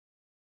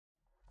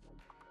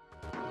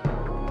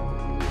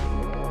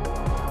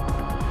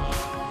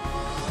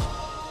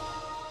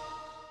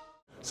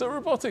So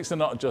robotics are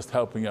not just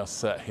helping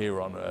us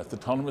here on Earth.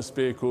 Autonomous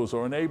vehicles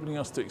are enabling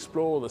us to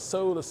explore the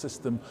solar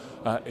system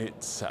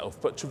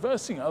itself. But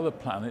traversing other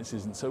planets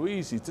isn't so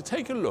easy. To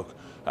take a look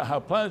at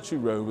how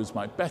planetary rovers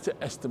might better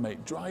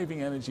estimate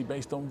driving energy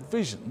based on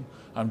vision,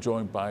 I'm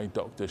joined by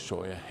Dr.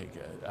 Shoya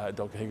Higa.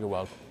 Dr. Higa,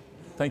 welcome.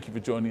 Thank you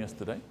for joining us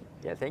today.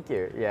 Yeah, thank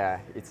you.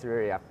 Yeah, it's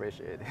really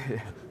appreciated.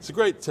 It's a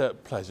great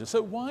pleasure.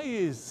 So why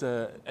is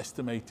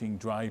estimating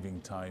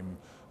driving time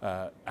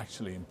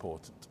actually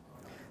important?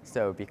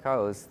 So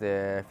because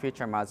the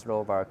future Mars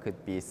rover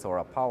could be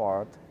solar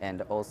powered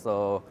and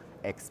also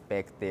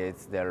expected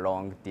the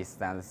long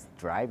distance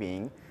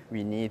driving,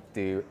 we need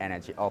to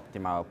energy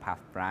optimal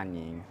path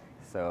planning.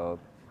 So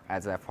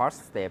as a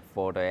first step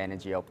for the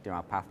energy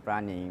optimal path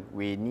planning,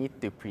 we need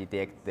to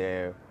predict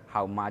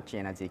how much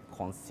energy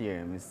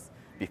consumes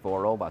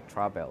before rover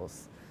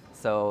travels.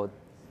 So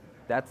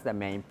that's the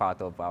main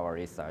part of our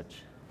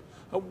research.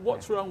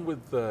 What's wrong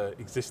with the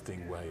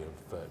existing way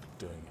of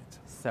doing it?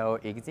 So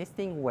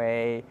existing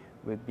way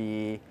would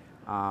be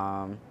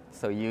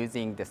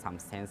using some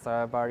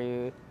sensor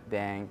value,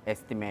 then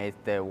estimate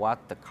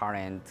what the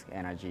current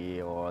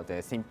energy or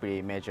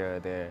simply measure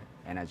the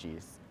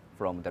energies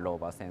from the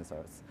rover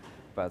sensors.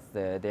 But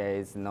there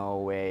is no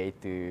way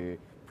to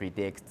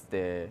predict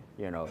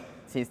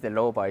since the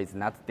rover is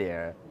not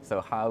there,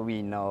 so how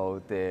we know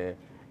the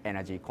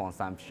energy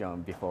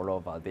consumption before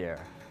rover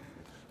there.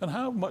 And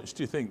how much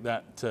do you think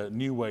that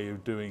new way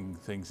of doing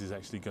things is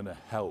actually going to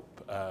help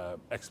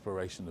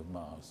exploration of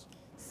Mars?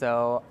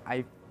 So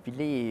I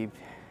believe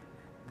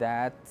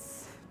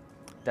that's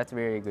a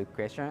very good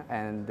question,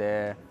 and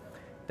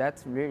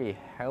that's really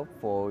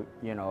helpful.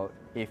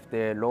 If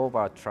the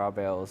rover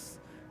travels,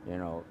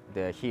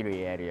 the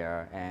hilly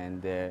area,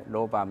 and the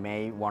rover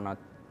may want to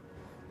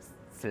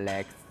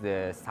select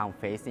the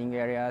sun-facing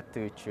area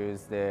to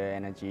choose the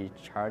energy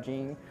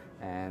charging,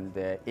 and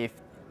if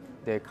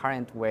the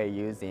current way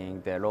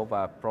using, the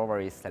rover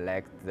probably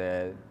select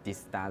the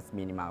distance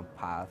minimum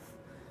path.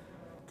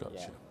 Gotcha.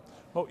 Yeah.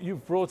 Well,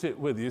 you've brought it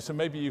with you, so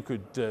maybe you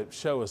could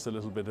show us a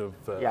little bit of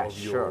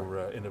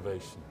your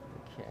innovation.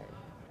 Okay.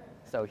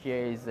 So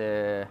here is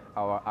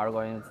our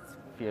algorithm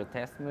field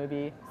test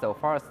movie. So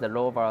first, the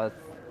rover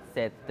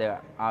set the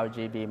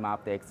RGB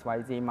map, the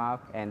XYZ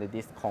map, and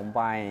this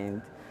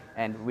combined,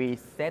 and we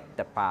set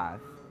the path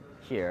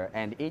here,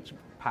 and each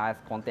path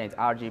contains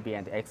RGB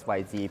and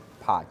XYZ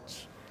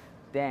patch.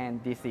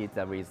 Then this is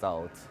the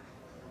result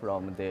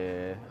from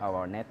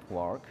our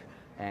network,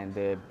 and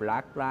the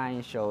black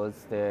line shows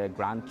the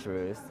ground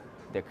truth,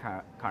 the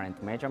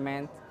current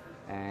measurement,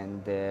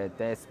 and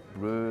this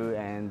blue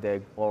and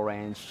the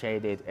orange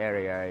shaded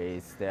area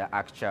is the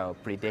actual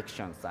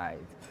prediction side.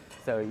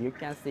 So you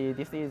can see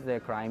this is the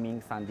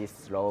climbing sandy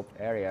slope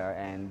area,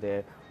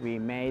 and we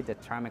made the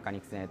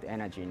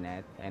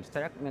VeeGer-EnergyNet, and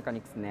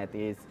VeeGer-EnergyNet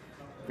is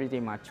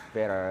pretty much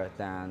better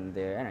than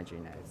the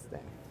EnergyNet.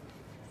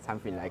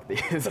 Something like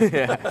this.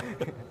 Yeah.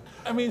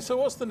 I mean, so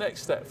what's the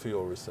next step for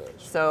your research?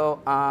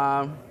 So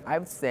I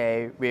would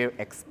say we'll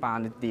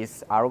expand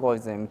this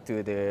algorithm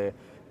to the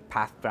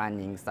path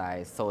planning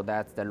side so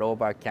that the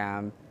rover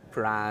can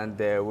plan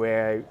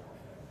where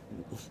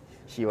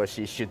he or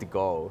she should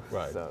go.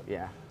 Right. So,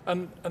 yeah.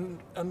 And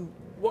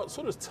what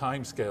sort of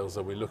timescales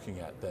are we looking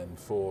at then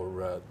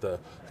for the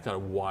kind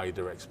of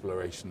wider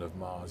exploration of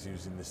Mars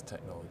using this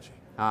technology?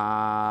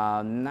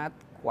 Not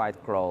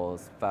quite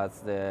close, but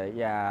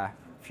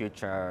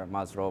future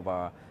Mars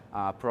rover,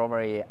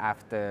 probably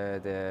after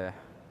the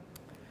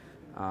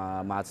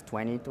Mars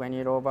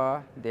 2020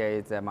 rover, there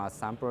is a Mars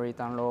sample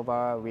return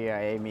rover. We are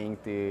aiming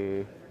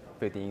to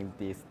putting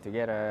this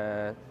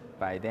together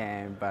by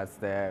then, but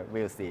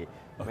we'll see.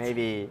 Okay.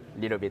 Maybe a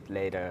little bit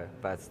later,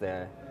 but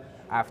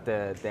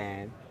after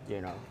then,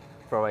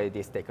 probably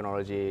this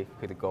technology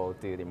could go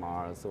to the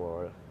Mars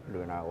or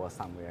Luna or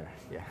somewhere.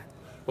 Yeah.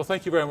 Well,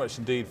 thank you very much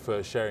indeed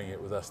for sharing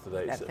it with us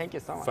today. Yeah, thank you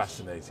so much.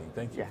 Fascinating.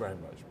 Thank you very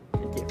much.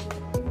 Thank you.